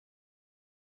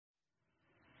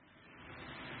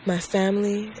My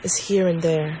family is here and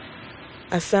there.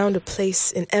 I found a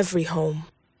place in every home.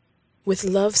 With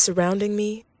love surrounding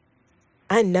me,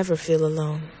 I never feel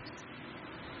alone.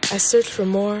 I search for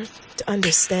more to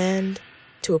understand,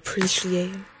 to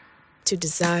appreciate, to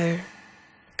desire.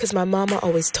 'Cause my mama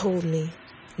always told me,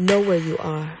 know where you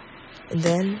are, and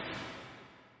then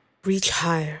reach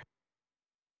higher.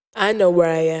 I know where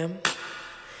I am.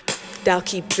 I'll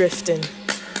keep drifting,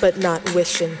 but not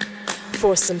wishing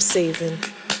for some saving.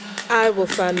 I will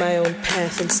find my own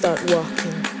path and start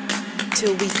walking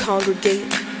till we congregate,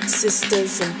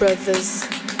 sisters and brothers,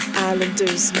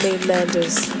 islanders,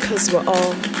 mainlanders, 'cause we're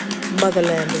all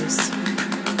motherlanders.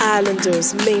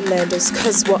 Islanders, mainlanders,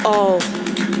 'cause we're all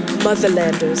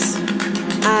motherlanders.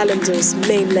 Islanders,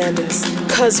 mainlanders,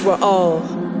 'cause we're all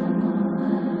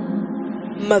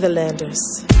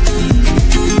motherlanders.